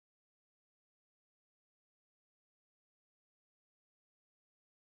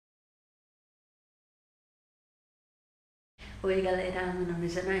Oi galera, meu nome é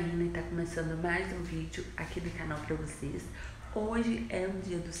Janaína e tá começando mais um vídeo aqui do canal pra vocês. Hoje é um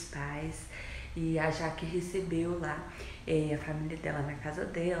dia dos pais e a Jaque recebeu lá a família dela na casa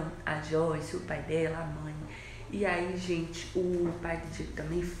dela, a Joyce, o pai dela, a mãe. E aí, gente, o pai do Jaque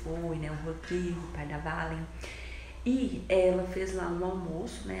também foi, né, o Rodrigo, o pai da Valen. E ela fez lá um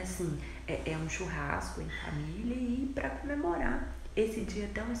almoço, né, assim, é um churrasco em família e pra comemorar esse dia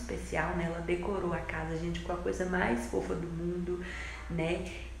tão especial, né, ela decorou a casa, gente, com a coisa mais fofa do mundo, né,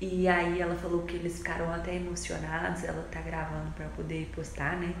 e aí ela falou que eles ficaram até emocionados, ela tá gravando pra poder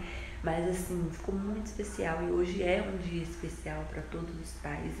postar, né, mas assim, ficou muito especial e hoje é um dia especial pra todos os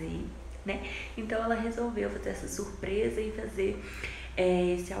pais aí, né, então ela resolveu fazer essa surpresa e fazer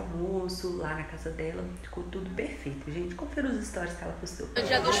esse almoço lá na casa dela. Ficou tudo perfeito, gente. Confira os stories que ela postou. É o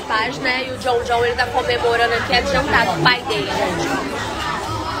dia dos pais, né? E o John ele tá comemorando aqui a jantar do pai dele, gente.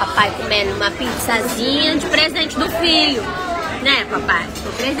 Papai comendo uma pizzazinha de presente do filho. Né, papai?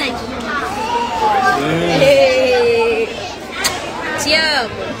 Foi presente. Ei, te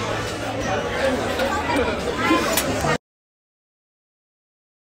amo.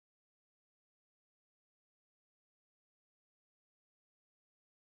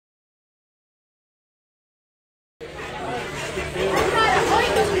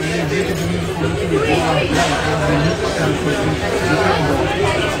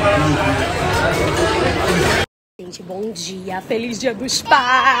 Gente, bom dia, feliz dia dos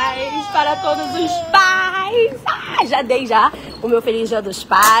pais para todos os pais. Já dei o meu feliz dia dos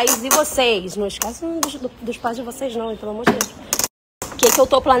pais. E vocês, não esqueçam dos pais de vocês não, pelo amor de Deus. O que eu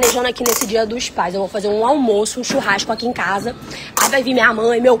tô planejando aqui nesse dia dos pais? Eu vou fazer um almoço, um churrasco aqui em casa. Aí vai vir minha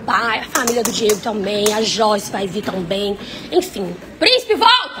mãe, meu pai, a família do Diego também, a Joyce vai vir também. Enfim, príncipe,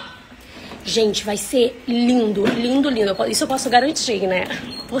 volta! Gente, vai ser lindo, lindo, lindo. Isso eu posso garantir, né?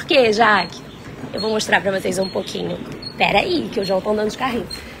 Por quê, Jaque? Eu vou mostrar pra vocês um pouquinho. Pera aí, que o João tá andando de carrinho.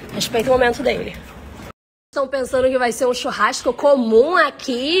 Respeita o momento dele. Estão pensando que vai ser um churrasco comum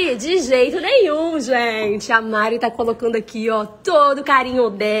aqui? De jeito nenhum, gente. A Mari tá colocando aqui, ó, todo o carinho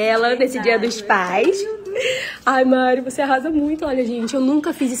dela nesse dia dos pais. Ai, Mari, você arrasa muito. Olha, gente, eu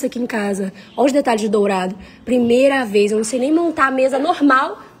nunca fiz isso aqui em casa. Olha os detalhes de dourado. Primeira vez, eu não sei nem montar a mesa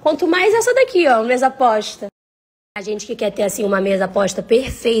normal, quanto mais essa daqui, ó, mesa posta. A gente que quer ter, assim, uma mesa posta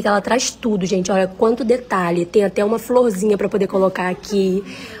perfeita, ela traz tudo, gente. Olha quanto detalhe. Tem até uma florzinha pra poder colocar aqui.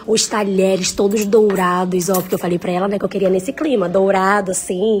 Os talheres todos dourados, ó. Porque eu falei pra ela, né, que eu queria nesse clima. Dourado,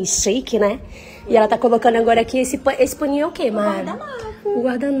 assim, chique, né? E ela tá colocando agora aqui esse paninho é o quê, Mari? O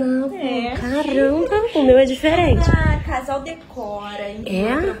guardanapo. Caramba, o meu é diferente. Casal decora,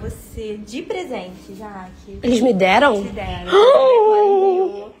 pra você de presente, Jaque. Eles me deram? Te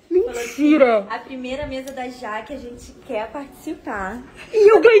deram. Mentira! A primeira mesa da Jaque, a gente quer participar. E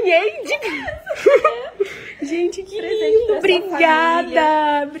eu ganhei de... Gente, que lindo!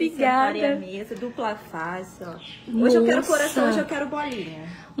 Obrigada! Obrigada! A mesa, dupla face, ó. Hoje eu quero coração, hoje eu quero bolinha.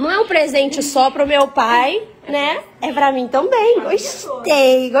 Não é um presente só pro meu pai, né? É pra mim também.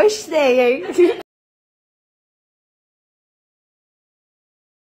 Gostei, gostei, hein?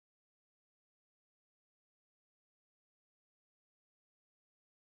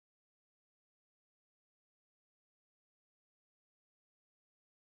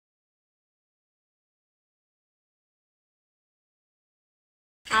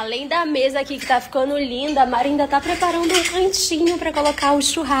 Além da mesa aqui que tá ficando linda, a Mari ainda tá preparando um cantinho pra colocar o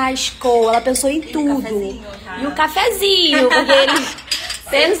churrasco. Ela pensou em tudo. E o cafezinho,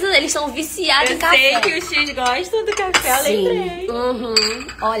 porque eles são viciados em café. Eu sei que os tios gostam do café, eu lembrei.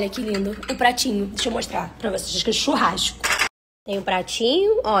 Olha que lindo. O pratinho, deixa eu mostrar pra vocês. Escrito churrasco. Tem um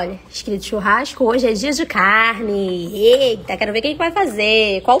pratinho, olha, escrito churrasco. Hoje é dia de carne. Eita, quero ver quem vai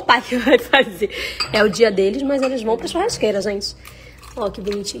fazer. Qual pai que vai fazer? É o dia deles, mas eles vão pra churrasqueira, gente. Ó, que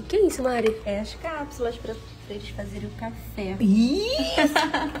bonitinho. Que isso, Mari? É as cápsulas pra eles fazerem o café.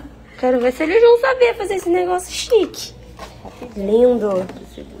 Quero ver se eles vão saber fazer esse negócio chique. Lindo.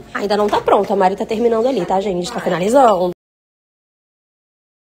 Ainda não tá pronto, a Mari tá terminando ali, tá, gente? Tá finalizando.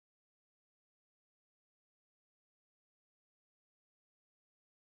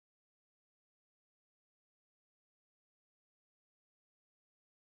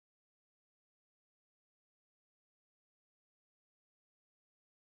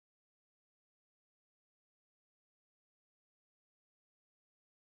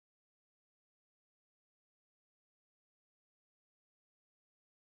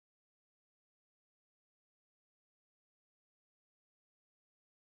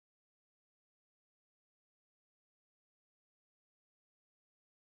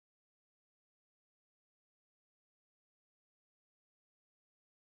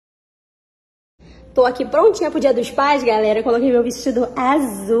 Tô aqui prontinha pro Dia dos Pais, galera. Coloquei meu vestido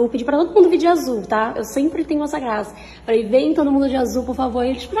azul. Pedi pra todo mundo vir de azul, tá? Eu sempre tenho essa graça. Falei, vem todo mundo de azul, por favor.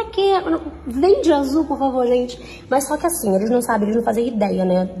 Eles, pra quê? Vem de azul, por favor, gente. Mas só que assim, eles não sabem, eles não fazem ideia,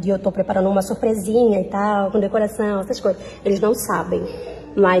 né? De eu tô preparando uma surpresinha e tal, com decoração, essas coisas. Eles não sabem.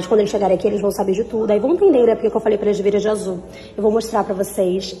 Mas quando eles chegarem aqui, eles vão saber de tudo. Aí vão entender, né? Porque eu falei pra eles virem de azul. Eu vou mostrar pra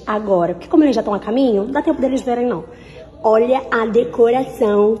vocês agora. Porque como eles já estão a caminho, não dá tempo deles verem, não. Olha a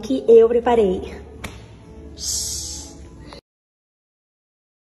decoração que eu preparei.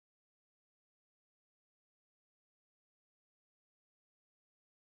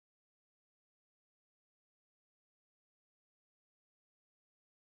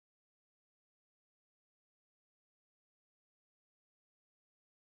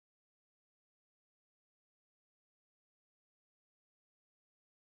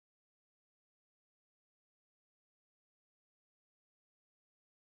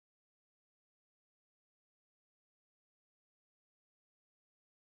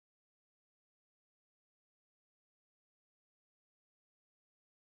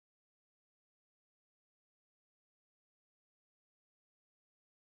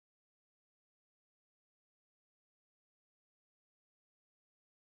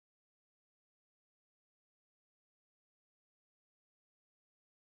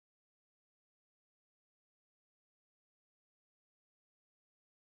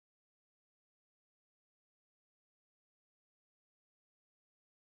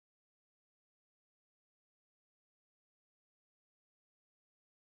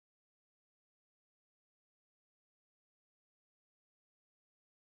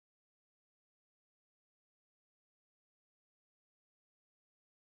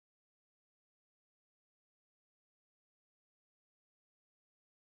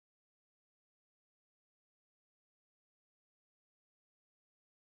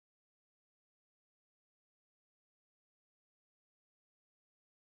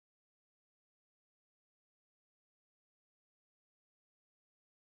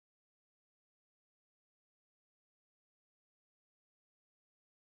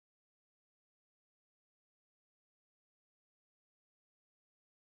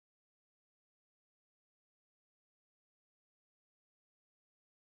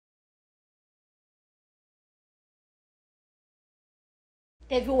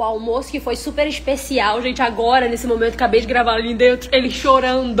 Teve o almoço que foi super especial, gente. Agora, nesse momento, acabei de gravar ali dentro, ele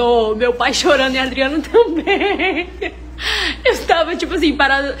chorando, meu pai chorando e a Adriana também. Eu tava, tipo assim,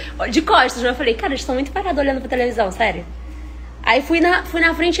 parada de costas, mas eu falei, cara, eles estão muito parados olhando pra televisão, sério. Aí fui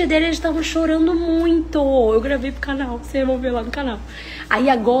na frente dele, eles estavam chorando muito. Eu gravei pro canal, vocês vão ver lá no canal. Aí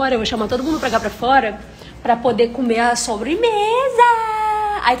agora eu vou chamar todo mundo pra cá pra fora pra poder comer a sobremesa.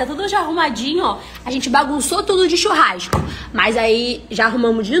 Aí tá tudo já arrumadinho, ó. A gente bagunçou tudo de churrasco. Mas aí já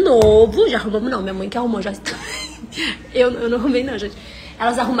arrumamos de novo. Já arrumamos não, minha mãe que arrumou já. Eu não arrumei não, gente.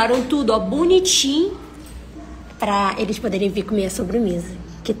 Elas arrumaram tudo, ó, bonitinho. Pra eles poderem vir comer a sobremesa.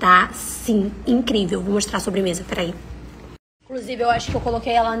 Que tá, sim, incrível. Vou mostrar a sobremesa, peraí. Inclusive, eu acho que eu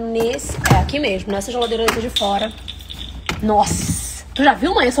coloquei ela nesse... aqui mesmo, nessa geladeira de fora. Nossa! Tu já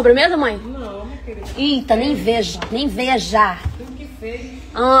viu, mãe, a sobremesa, mãe? Não, minha querida. Eita, nem veja, nem veja. Tudo que fez.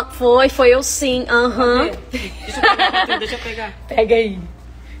 Ah, foi eu sim, aham. Deixa eu pegar. Pega aí.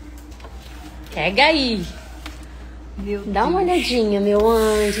 Pega aí. Meu Dá uma olhadinha, meu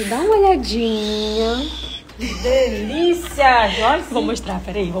anjo, dá uma olhadinha. Que delícia! Joyce. Vou mostrar,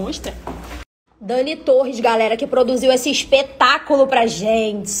 peraí, vou mostrar. Dani Torres, galera, que produziu esse espetáculo pra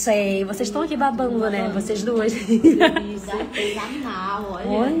gente. Vocês estão aqui babando, né? Vocês duas. Artesanal, olha.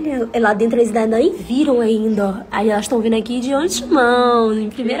 Olha, lá dentro eles ainda nem viram ainda, ó. Aí elas estão vindo aqui de antemão,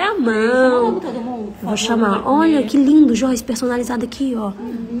 em primeira mão. Todo mundo. Vou chamar. Olha, que lindo, Joyce, personalizado aqui, ó.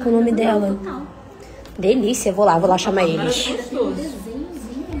 Com o nome dela. Delícia, vou lá chamar eles.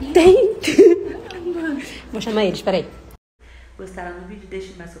 Tem. Vou chamar eles, peraí. Gostaram do vídeo?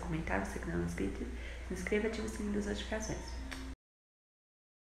 Deixe mais seu comentário. Se você não é inscrito, se inscreva e ative o sininho das notificações.